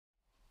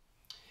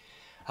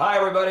Hi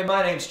everybody,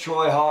 my name's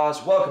Troy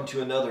Hawes. Welcome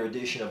to another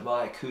edition of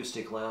my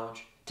Acoustic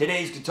Lounge.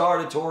 Today's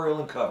guitar tutorial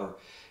and cover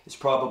is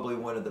probably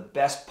one of the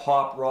best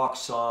pop rock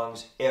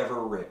songs ever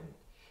written.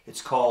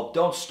 It's called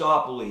Don't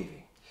Stop Believing.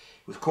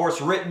 It was of course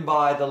written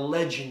by the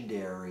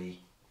legendary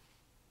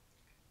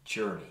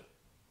Journey.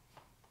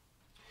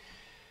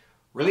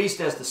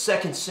 Released as the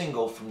second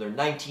single from their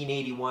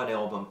 1981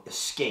 album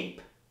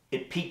Escape,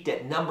 it peaked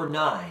at number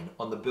 9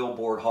 on the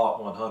Billboard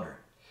Hot 100.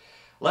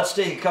 Let's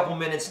take a couple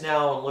minutes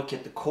now and look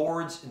at the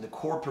chords and the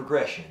chord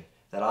progression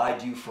that I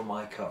do for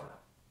my cover.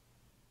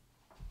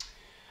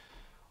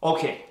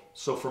 Okay,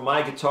 so for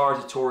my guitar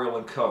tutorial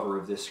and cover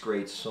of this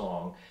great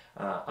song,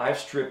 I've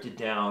stripped it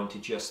down to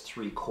just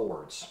 3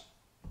 chords.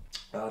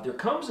 There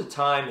comes a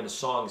time in a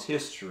song's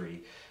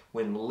history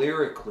when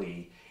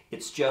lyrically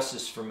it's just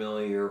as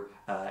familiar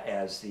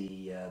as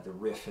the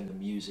riff and the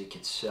music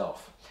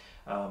itself.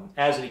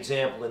 As an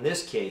example, in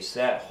this case,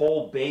 that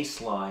whole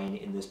bass line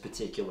in this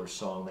particular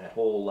song, that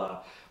whole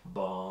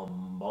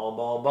bum, bum,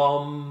 bum,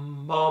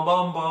 bum, bum,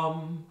 bum,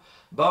 bum,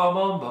 bum,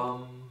 bum,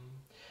 bum.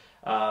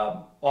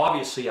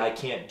 Obviously, I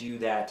can't do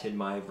that in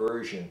my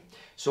version.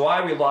 So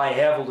I rely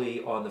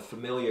heavily on the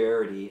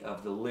familiarity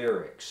of the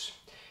lyrics.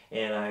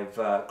 And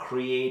I've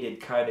created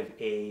kind of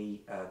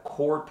a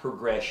chord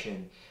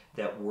progression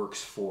that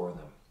works for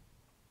them.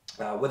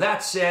 With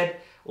that said,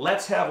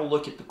 let's have a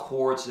look at the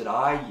chords that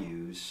I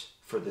use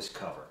for this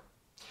cover.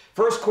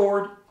 First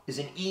chord is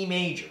an E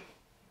major.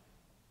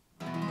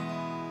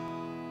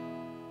 I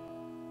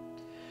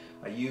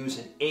use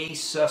an A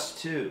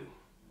sus2.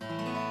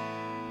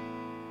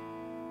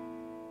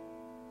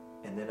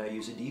 And then I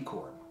use a D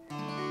chord.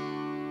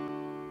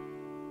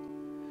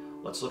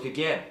 Let's look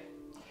again.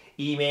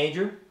 E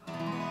major,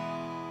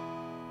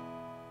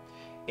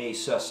 A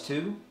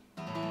sus2,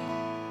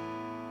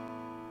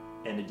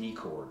 and a D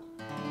chord.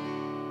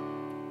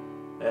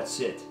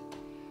 That's it.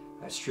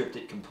 I stripped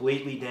it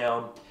completely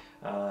down,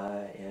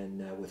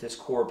 and with this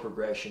chord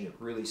progression, it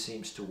really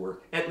seems to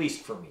work, at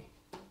least for me.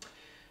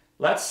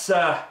 Let's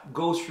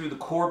go through the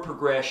chord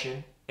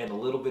progression and a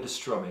little bit of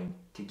strumming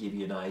to give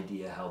you an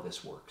idea how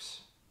this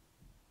works.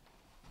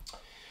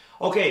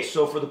 Okay,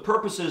 so for the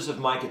purposes of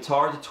my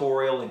guitar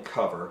tutorial and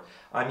cover,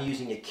 I'm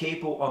using a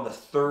capo on the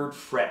 3rd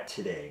fret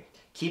today.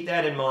 Keep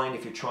that in mind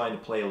if you're trying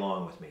to play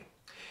along with me.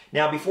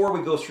 Now, before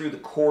we go through the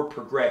chord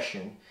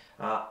progression,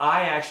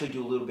 I actually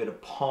do a little bit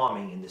of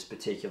palming in this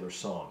particular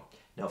song.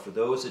 Now, for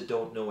those that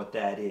don't know what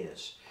that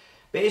is,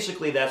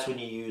 basically that's when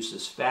you use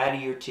this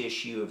fattier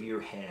tissue of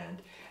your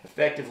hand,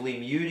 effectively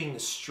muting the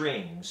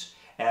strings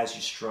as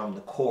you strum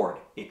the chord.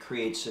 It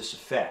creates this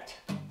effect.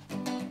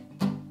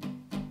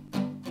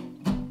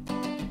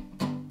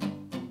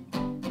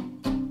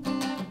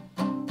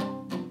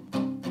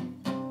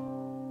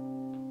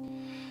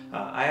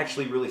 I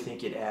actually really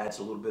think it adds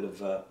a little bit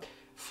of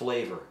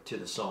flavor to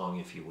the song,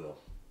 if you will.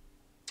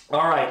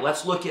 All right,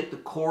 let's look at the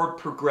chord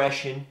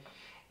progression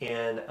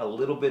and a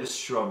little bit of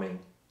strumming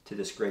to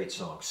this great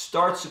song.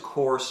 Starts, of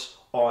course,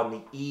 on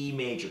the E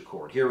major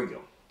chord. Here we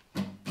go.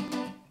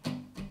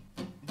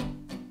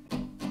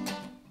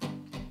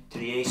 To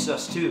the A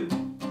sus2.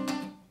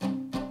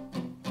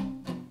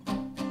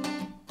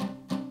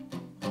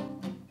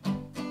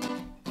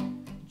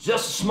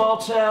 Just a small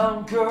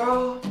town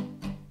girl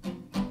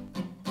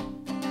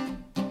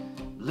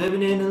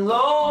living in a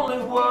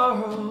lonely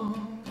world.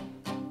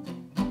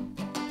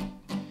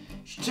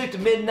 She took the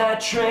midnight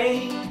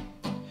train,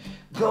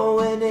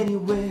 going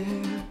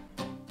anywhere.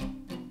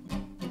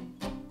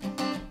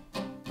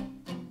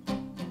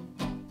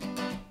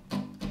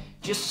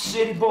 Just a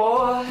city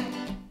boy,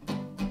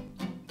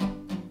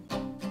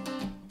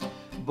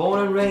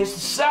 born and raised in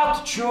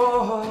South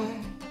Detroit.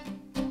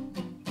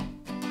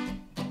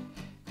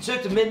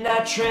 Took the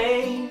midnight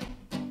train,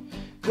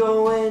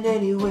 going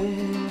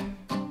anywhere.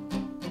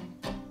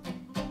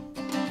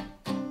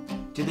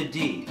 To the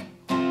D.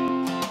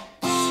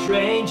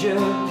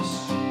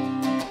 Strangers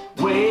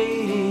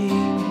waiting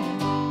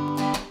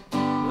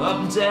up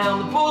and down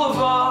the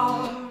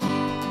boulevard.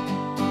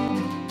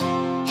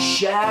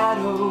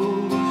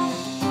 Shadows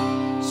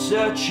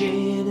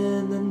searching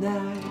in the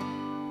night.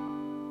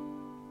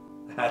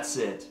 That's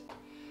it.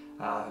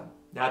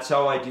 That's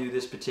how I do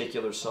this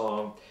particular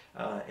song,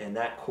 and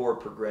that chord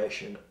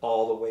progression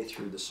all the way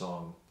through the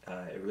song.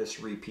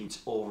 This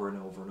repeats over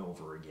and over and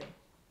over again.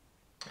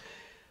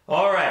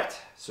 Alright,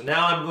 so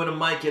now I'm going to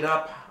mic it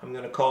up. I'm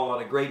going to call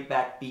on a great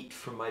backbeat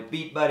from my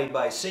Beatbuddy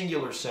by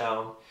Singular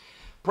Sound.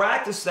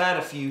 Practice that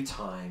a few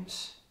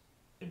times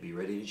and be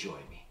ready to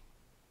join me.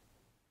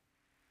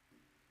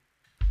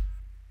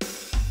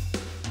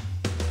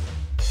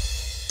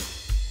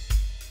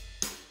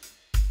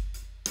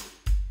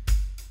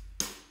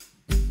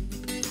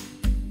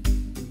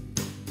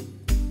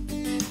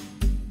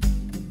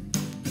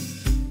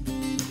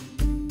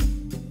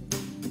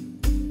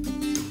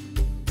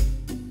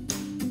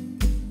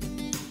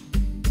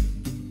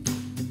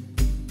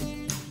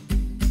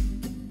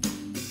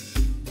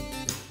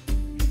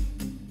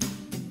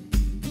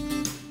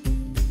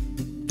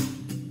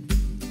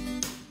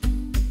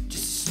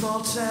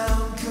 Small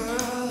town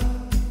girl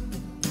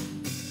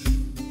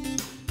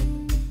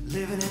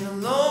living in a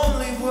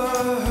lonely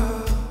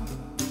world.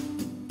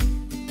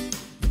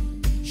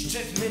 She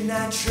took the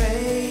midnight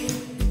train,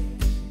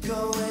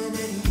 going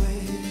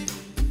anywhere.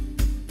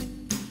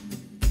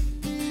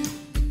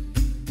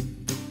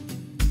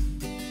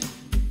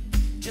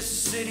 Just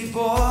a city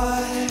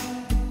boy,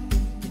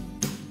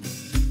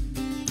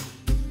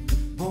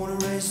 born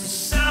and raised in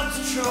South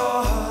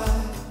Detroit.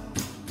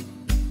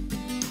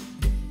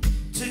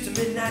 Took the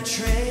midnight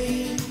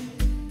train,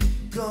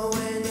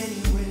 going anywhere.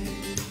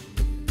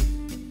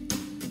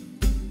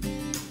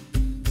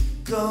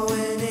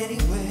 Going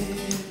anywhere.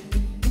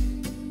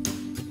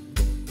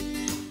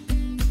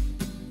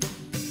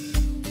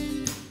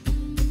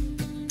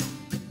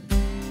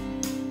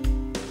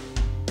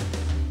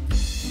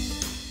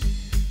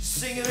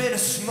 Singer in a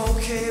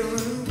smoky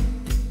room,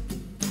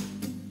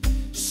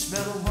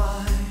 smell of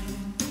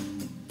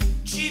wine,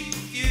 cheap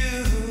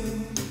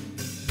perfume.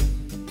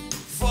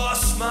 For a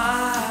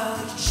smile,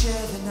 you can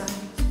share the night.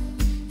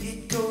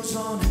 It goes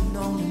on and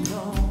on and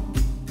on.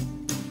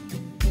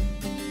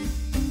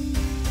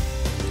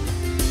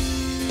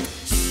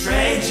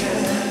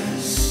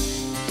 Strangers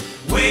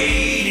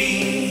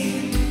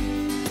waiting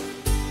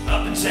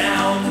up and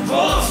down the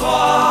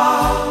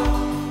boulevard.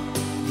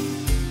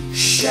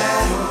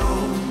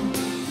 Shadows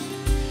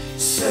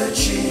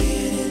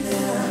searching in the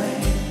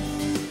night.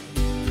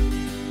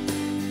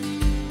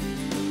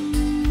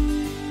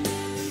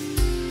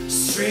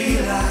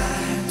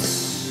 Streetlights,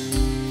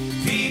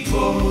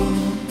 people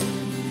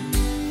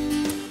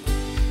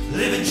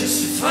living just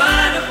to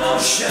find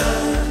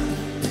emotion.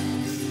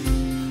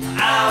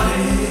 Out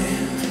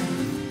in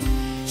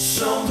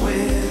somewhere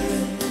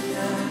in the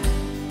night.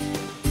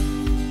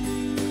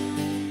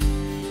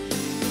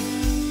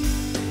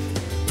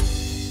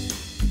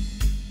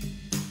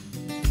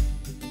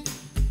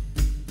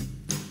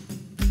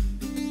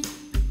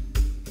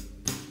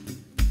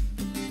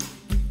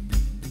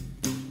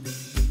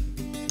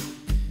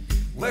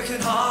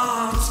 Working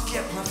hard to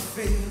get my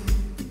fill.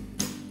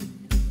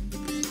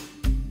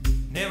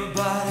 And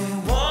everybody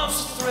wants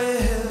a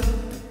thrill.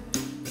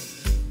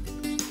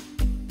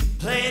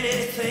 Playing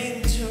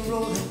anything to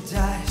roll the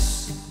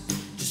dice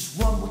just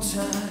one more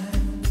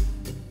time.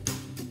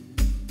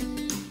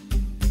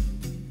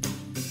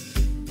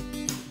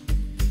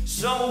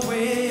 Some will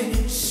win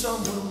and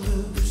some will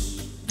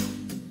lose.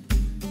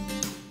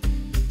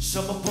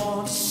 Some are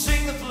born to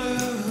sing the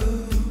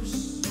blues.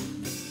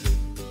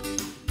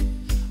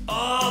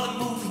 Oh, the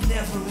movie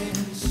never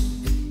ends.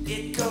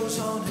 It goes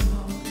on and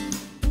on.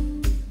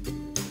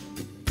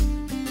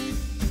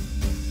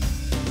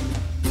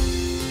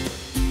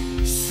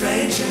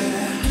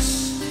 Strangers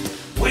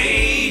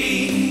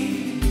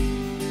waiting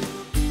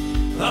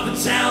up and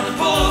down the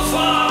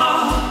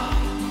boulevard.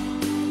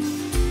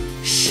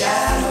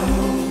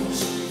 Shadows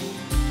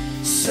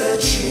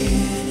searching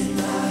in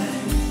the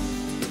night.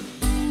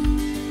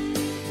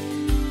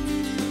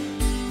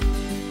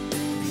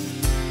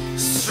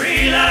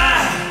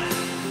 Streetlight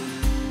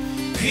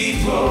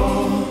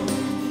people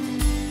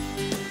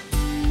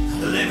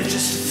living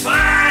just to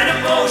find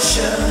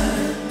emotion.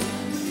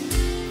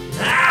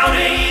 Out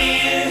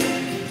in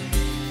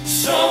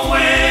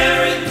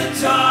somewhere in the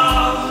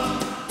dark.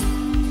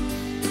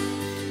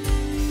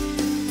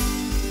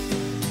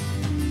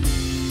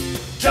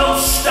 Don't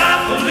stop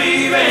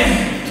believing.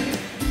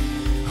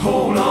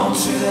 Hold on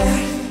to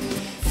that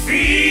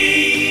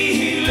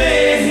feeling.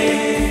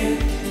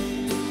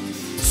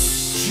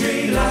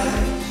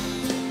 Streetlight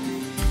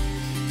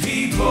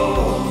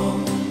people.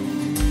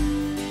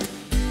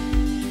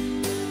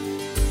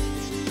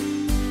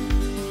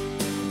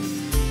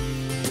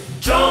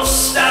 Don't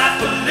stop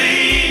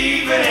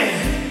believing.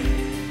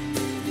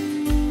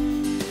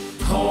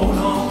 Hold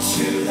on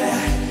to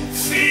that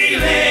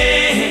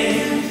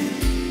feeling.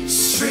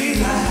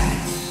 Streetlight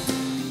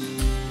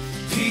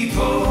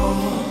people.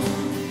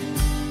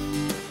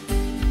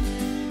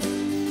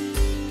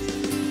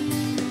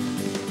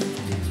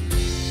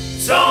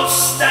 Don't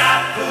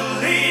stop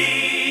believing.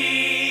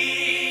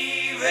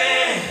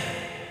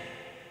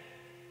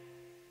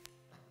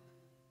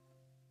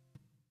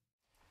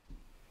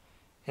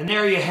 And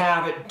there you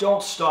have it,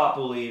 Don't Stop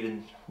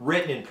Believin',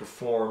 written and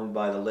performed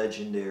by the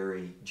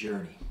legendary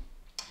Journey.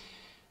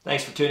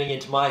 Thanks for tuning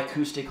into my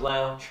Acoustic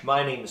Lounge.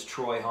 My name is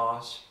Troy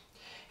Hawes.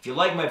 If you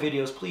like my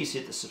videos, please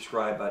hit the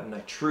subscribe button.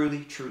 I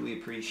truly, truly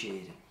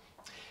appreciate it.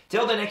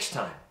 Till the next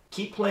time,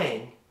 keep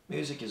playing.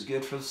 Music is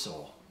good for the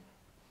soul.